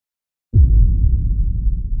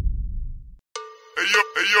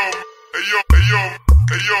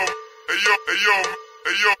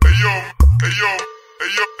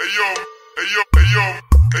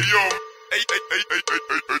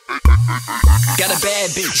Got a bad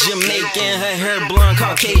bitch, Jamaican, her hair blonde,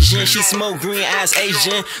 Caucasian. She smoke green eyes,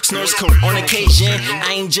 Asian, snorts coke on occasion.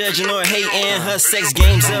 I ain't judging or hating, her sex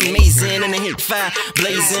game's amazing. And the hip fire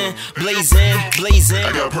blazing, blazing, blazing.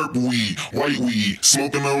 I got purple weed, white weed,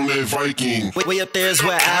 smoking on that Viking. Way up there is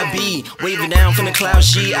where I be, waving down from the cloud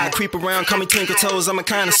sheet. I creep around, call me twinkle toes. I'm a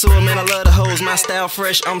connoisseur, man, I love the hoes. My style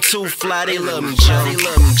fresh, I'm too fly, they love me, Joe. They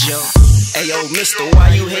love me, Joe. Ayo, mister,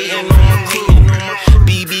 why you hating on my crew?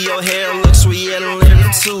 Bebe, your hair looks sweet, yellow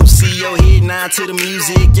lyric too. See your head nod to the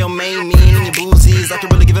music, your main mean and your boozies. I can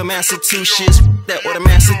really give a master two shits, that or the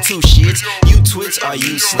master two shits. You twits are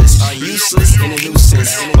useless in a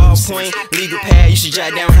nuisance. Ballpoint, legal pad, you should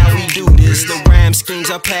jot down how we do this. The rhyme schemes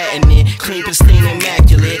are patented, clean, pristine,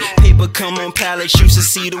 immaculate. Paper come on pallets, you should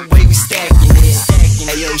see the way we stacking it.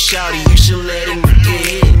 Ayo, shawty, you should let him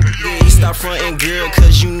get it. Stop frontin', girl,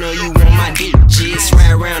 cause you know you want my dick. Just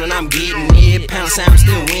ride around and I'm getting it. Pound sound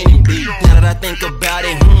still winning. Now that I think about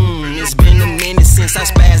it, it's been a minute since I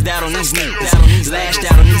spazzed out on these niggas. Lashed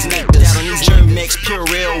out on these niggas. Germ-X,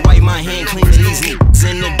 Purell, wipe my hand clean to these niggas.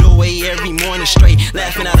 In the doorway every morning straight,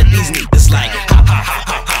 laughing out at these niggas like ha ha ha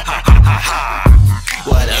ha ha ha ha ha.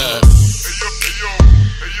 What up?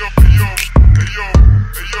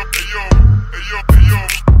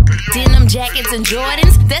 Denim jackets and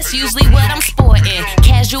Jordans, that's usually what I'm sporting.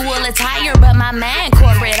 Casual attire, but my mind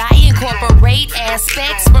corporate. I incorporate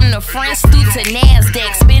aspects from the front stoop to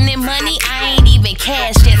NASDAQ. Spending money, I ain't even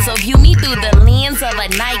cash yet. So view me through the lens of a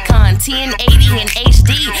Nikon 1080 in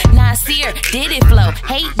HD. Nasir, did it flow,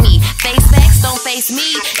 hate me. Face facts, don't face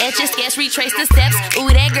me. Etch a sketch, retrace the steps. Ooh,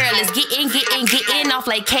 that girl is getting off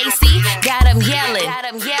like Casey. Got him yelling.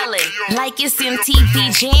 Like it's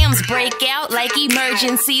MTV Jams. Break out like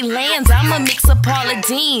emergency lands. I'm a mix of Paula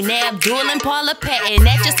Deen, Abdul and Paula Patton.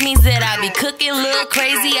 That just means that I be cooking, little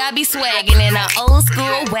crazy. I be swagging in an old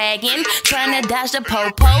school wagon, trying to dodge the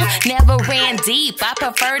popo. Never ran deep, I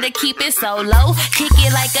prefer to keep it solo. Kick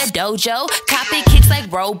it like a dojo, copy kicks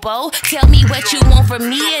like Robo. Tell me what you want from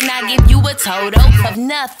me and I give you a total of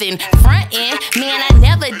nothing. Frontin', man, I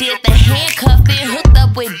never did the handcuffing. Hooked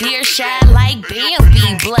up with DearChi like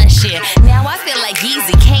Bebe, blushing. Now I feel like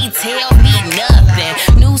Yeezy can't tell me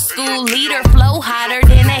nothing. New school leader, flow hotter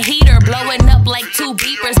than a heater. Blowing up like two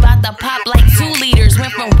beepers, bout to pop like 2 liters.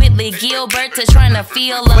 Went from Whitley Gilbert to trying to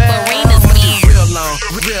feel up arenas.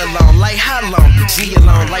 Real long, like how long? G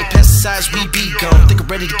alone, like pesticides, we be gone. Think I'm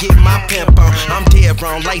ready to get my pimp on. I'm dead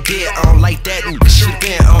wrong, like dead on, like that nigga should've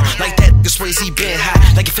been on. Like that nigga's ways he been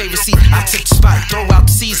high, like your favorite seat. I took the spot, throw out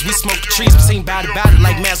the seeds, we smoke the trees. We sing about it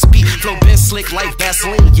like Master P. Flow been slick like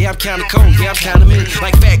Vaseline. Yeah, I'm kinda cold, yeah, I'm kinda mean.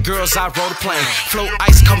 Like fat girls, I roll the plane. Flow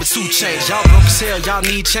ice coming 2 chains. Y'all broke as hell, y'all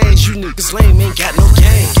need change. You niggas lame, ain't got no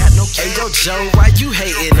game. Hey yo, Joe, why you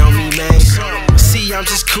hating on me, man? See, I'm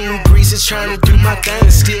just cool breezes trying to do my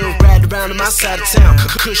thing. Still ride around on my side of town.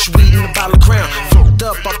 Kush weed in a bottle of Crown. Float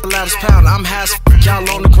up off the loudest pound. I'm high as y'all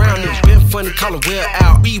on the ground. It's been funny, call it wear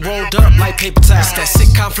out. We rolled up like paper towels. That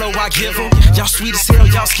sitcom flow I give them. Y'all sweet as hell,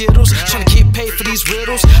 y'all Skittles. Trying to get paid for these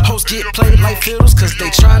riddles. Hoes get played like fiddles, cause they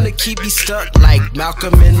trying to keep me stuck like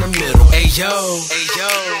Malcolm in the middle. Hey yo, hey yo.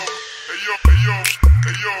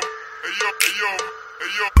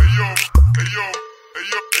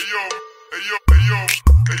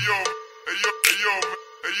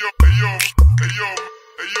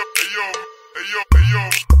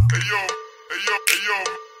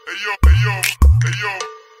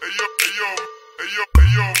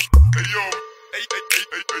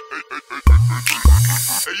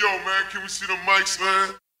 Hey yo, man, can we see the mics,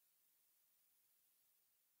 man?